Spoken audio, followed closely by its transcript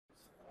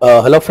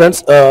Hello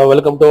friends,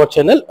 welcome to our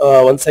channel.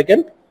 Once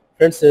again,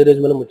 friends,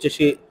 మనం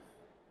వచ్చేసి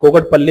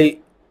Kukatpally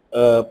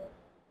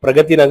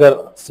Pragathi Nagar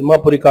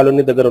Simhapuri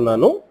colony దగ్గర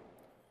ఉన్నాను.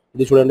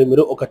 ఇది చూడండి,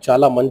 మీరు ఒక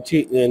చాలా మంచి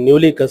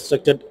న్యూలీ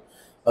కన్స్ట్రక్టెడ్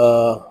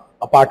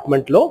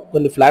అపార్ట్మెంట్ లో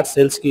కొన్ని ఫ్లాట్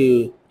సేల్స్ కి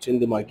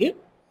వచ్చింది మాకి.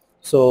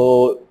 సో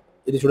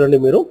ఇది చూడండి,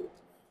 మీరు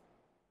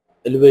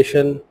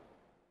ఎలివేషన్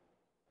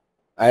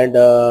అండ్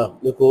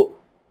మీకు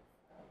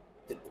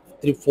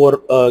 4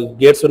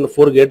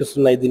 గేట్స్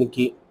ఉన్నాయి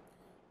దీనికి.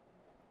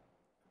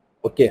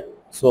 Okay,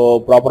 so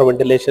proper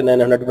ventilation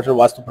and 100%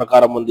 వాస్తు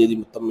ప్రకారం ఉంది ఇది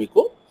మొత్తం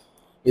మీకు.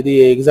 ఇది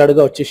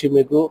ఎగ్జాక్ట్గా వచ్చేసి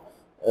మీకు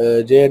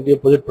JNT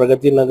అపోజిట్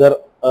ప్రగతి నగర్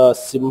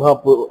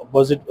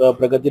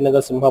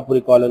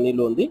సింహాపురి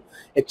కాలనీలో ఉంది.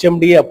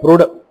 HMDA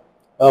అప్రూవ్డ్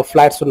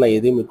ఫ్లాట్స్ ఉన్నాయి.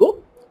 ఇది మీకు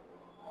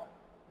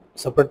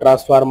separate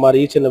transformer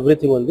each and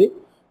everything ఉంది.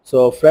 సో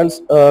ఫ్రెండ్స్,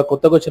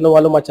 కొత్తగా వచ్చిన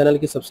వాళ్ళు మా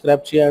ఛానల్కి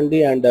సబ్స్క్రైబ్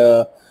చేయండి అండ్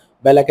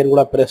బెల్ ఐకాన్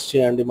కూడా ప్రెస్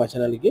చేయండి మా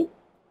ఛానల్కి.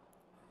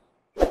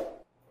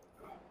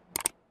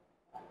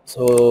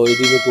 సో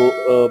ఇది మీకు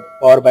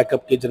పవర్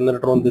బ్యాకప్ కి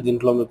జనరేటర్ ఉంది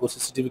దీంట్లో. మీకు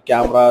CCTV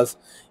cameras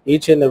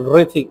each and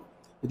everything.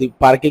 ఇది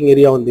పార్కింగ్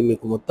ఏరియా ఉంది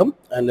మీకు మొత్తం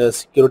అండ్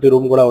సెక్యూరిటీ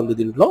రూమ్ కూడా ఉంది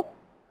దీంట్లో.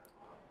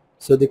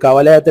 సో ఇది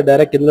కావాలి అయితే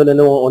డైరెక్ట్ ఇందులో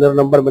నేను ఓనర్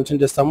నెంబర్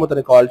మెన్షన్ చేస్తాము,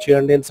 తనకి కాల్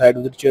చేయండి అండ్ సైట్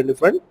విజిట్ చేయండి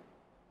ఫ్రెండ్.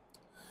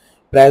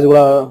 ప్రైస్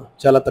కూడా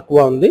చాలా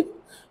తక్కువ ఉంది.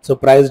 So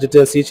price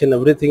details each and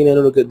everything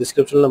నేను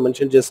డిస్క్రిప్షన్లో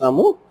మెన్షన్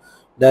చేస్తాము.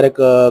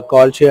 డైరెక్ట్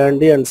కాల్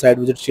చేయండి అండ్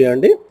సైట్ విజిట్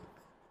చేయండి.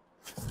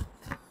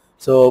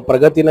 సో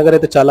ప్రగతి నగర్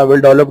అయితే చాలా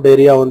వెల్ డెవలప్డ్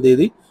ఏరియా ఉంది.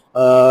 ఇది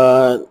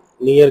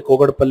నియర్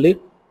కోకట్పల్లి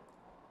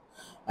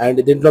అండ్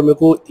దీంట్లో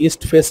మీకు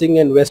east facing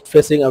and west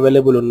facing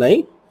available ఉన్నాయి.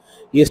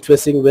 East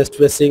facing, west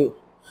facing,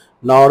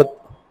 north.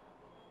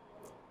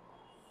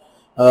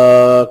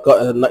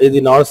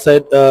 ఇది north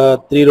side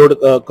 3 road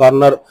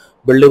corner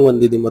building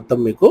ఉంది ఇది మొత్తం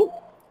మీకు.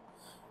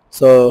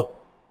 సో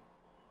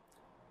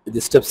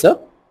ఇది స్టెప్స్,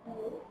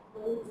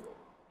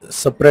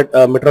 సపరేట్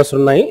మీటర్స్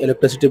ఉన్నాయి,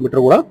 ఎలక్ట్రిసిటీ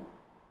మీటర్ కూడా.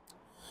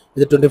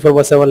 ఇది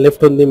 24/7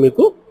 లిఫ్ట్ ఉంది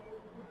మీకు.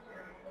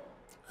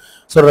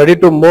 So ready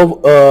to move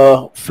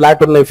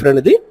flat ఉన్నాయి ఫ్రెండ్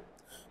ఇది.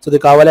 సో ఇది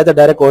కావాలి అయితే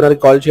డైరెక్ట్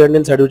ఓనర్కి కాల్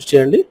చేయండి, సైడ్ విజిట్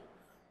చేయండి.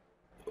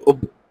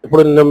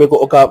 ఇప్పుడు నేను మీకు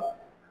ఒక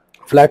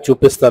ఫ్లాట్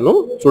చూపిస్తాను,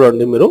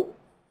 చూడండి మీరు.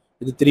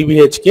 ఇది 3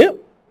 BHK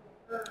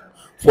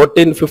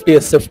 1450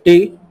 SFT,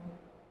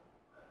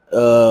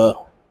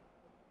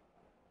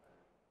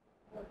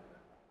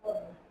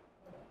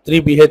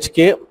 3 BHK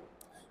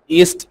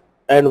east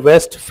and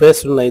west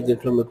face ఉన్నాయి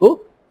దీంట్లో మీకు.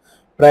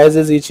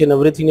 ప్రైజెస్ ఈచ్ అండ్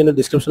ఎవ్రీథింగ్ నేను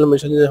డిస్క్రిప్షన్లో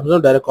మెన్షన్ చేస్తాను,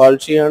 డైరెక్ట్ కాల్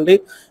చేయండి.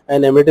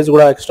 అండ్ అమ్యూనిటీస్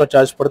కూడా ఎక్స్ట్రా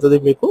ఛార్జ్ పడుతుంది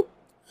మీకు.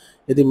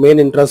 ఇది మెయిన్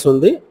ఎంట్రన్స్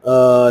ఉంది,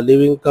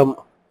 లివింగ్ కమ్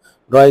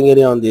డ్రాయింగ్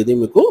ఏరియా ఉంది ఇది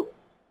మీకు.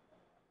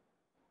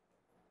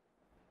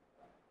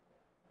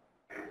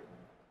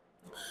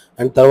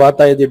 అండ్ తర్వాత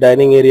ఇది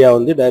డైనింగ్ ఏరియా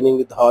ఉంది, dining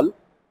with hall.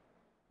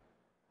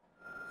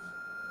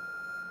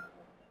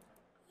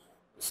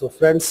 So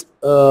friends,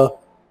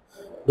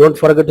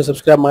 don't forget to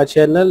subscribe my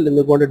channel,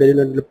 ఎందుకంటే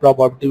డైలీ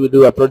ప్రాపర్టీ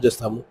వీడియో అప్లోడ్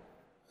చేస్తాము.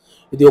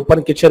 ఇది ఓపెన్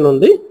కిచెన్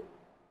ఉంది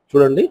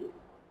చూడండి,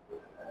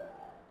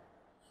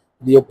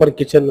 ఇది ఓపెన్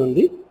కిచెన్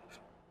ఉంది.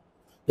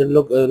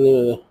 దీంట్లో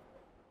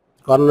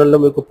కార్నర్లో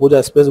మీకు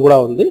పూజ స్పేస్ కూడా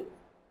ఉంది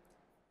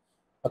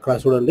అక్కడ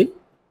చూడండి,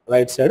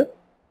 రైట్ సైడ్.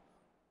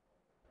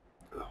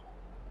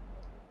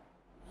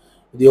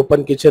 ఇది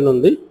ఓపెన్ కిచెన్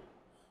ఉంది.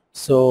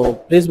 సో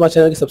ప్లీజ్ మా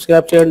ఛానల్కి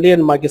సబ్స్క్రైబ్ చేయండి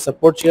అండ్ మాకి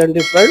సపోర్ట్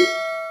చేయండి ఫ్రెండ్.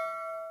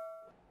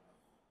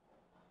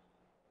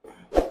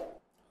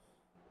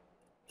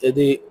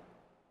 ఇది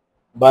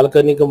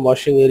బాల్కనీ కమ్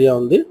వాషింగ్ ఏరియా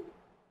ఉంది.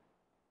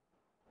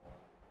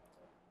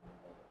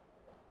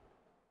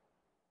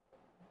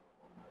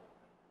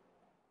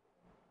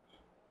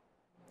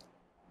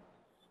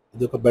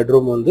 ఇది ఒక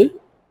బెడ్రూమ్ ఉంది,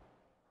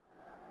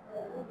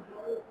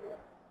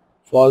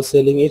 fall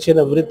ceiling each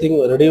and everything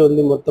ready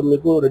ఉంది మొత్తం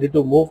మీకు. రెడీ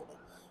టు మూవ్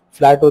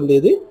ఫ్లాట్ ఉంది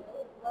ఇది.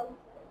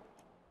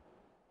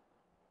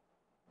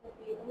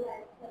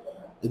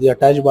 ఇది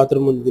అటాచ్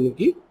బాత్రూమ్ ఉంది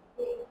దీనికి.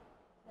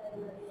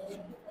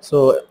 So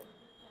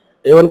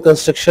A1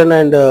 construction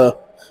and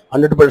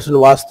 100%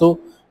 vastu,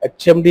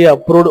 HMDA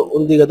approved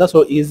ఉంది కదా. సో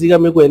ఈజీగా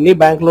మీకు ఎన్ని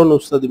బ్యాంక్ లోన్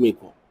వస్తుంది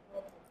మీకు.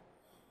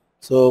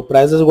 సో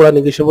ప్రైజెస్ కూడా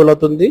నెగోషియబుల్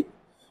అవుతుంది,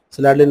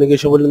 స్లాట్లీ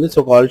నెగోషియబుల్ ఉంది.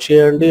 సో కాల్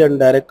చేయండి అండ్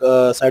డైరెక్ట్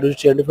సైడ్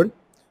విజిట్ చేయండి friend.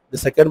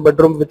 The second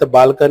bedroom with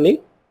balcony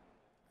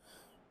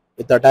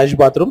with attach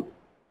bathroom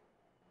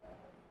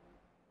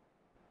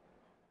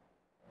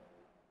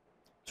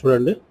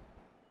చూడండి.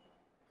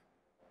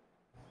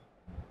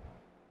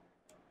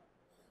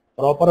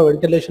 ప్రాపర్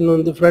వెంటిలేషన్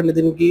ఉంది ఫ్రెండ్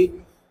దీనికి.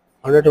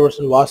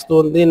 100% వాస్తు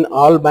ఉంది.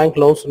 ఆల్ బ్యాంక్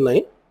లోన్స్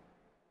ఉన్నాయి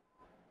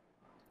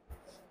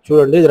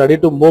చూడండి. ఇది రెడీ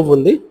టు మూవ్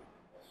ఉంది.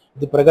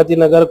 ఇది ప్రగతి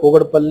నగర్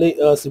కోకట్పల్లి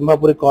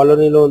సింహాపురి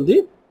కాలనీలో ఉంది.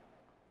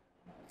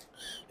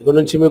 ఇక్కడ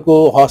నుంచి మీకు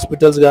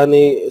హాస్పిటల్స్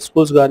కానీ,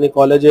 స్కూల్స్ కానీ,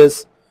 colleges,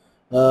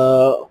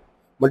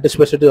 multi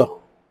speciality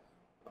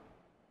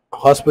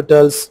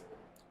hospitals,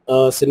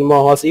 cinema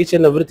halls each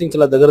and everything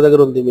చాలా దగ్గర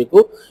ఉంది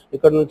మీకు.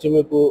 ఇక్కడ నుంచి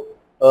మీకు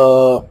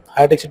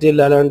హైటెక్ సిటీ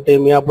వెళ్ళాలంటే,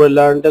 మియాపూర్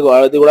వెళ్ళాలంటే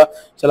అది కూడా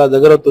చాలా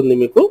దగ్గర అవుతుంది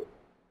మీకు.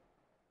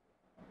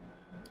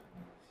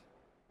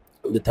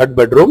 The third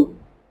bedroom,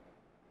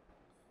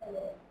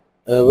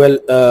 well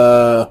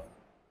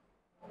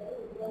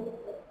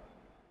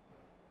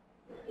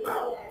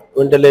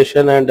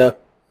ventilation and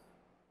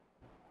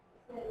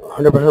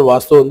 100%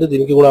 వాస్తు ఉంది.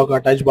 దీనికి కూడా ఒక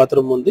అటాచ్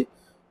బాత్రూమ్ ఉంది.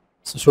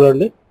 సో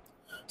చూడండి.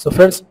 So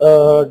friends,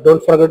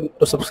 don't forget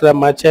to subscribe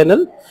my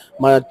channel.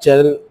 మా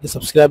ఛానల్కి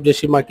సబ్స్క్రైబ్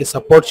చేసి మాకు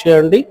సపోర్ట్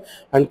చేయండి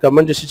అండ్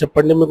కమెంట్ చేసి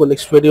చెప్పండి మీకు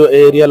నెక్స్ట్ వీడియో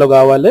ఏ ఏరియాలో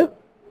కావాలి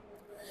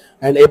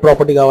అండ్ ఏ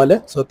ప్రాపర్టీ కావాలి.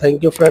 So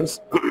thank you friends,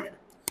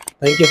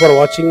 thank you for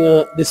watching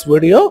this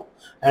video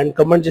and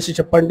comment చేసి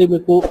చెప్పండి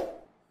మీకు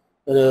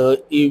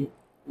ఈ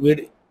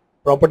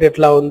ప్రాపర్టీ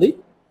ఎట్లా ఉంది.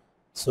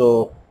 So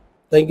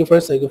thank you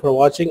friends, thank you for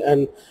watching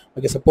and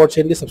మాకు సపోర్ట్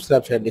చేయండి,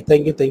 సబ్స్క్రైబ్ చేయండి.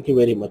 Thank you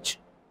very much.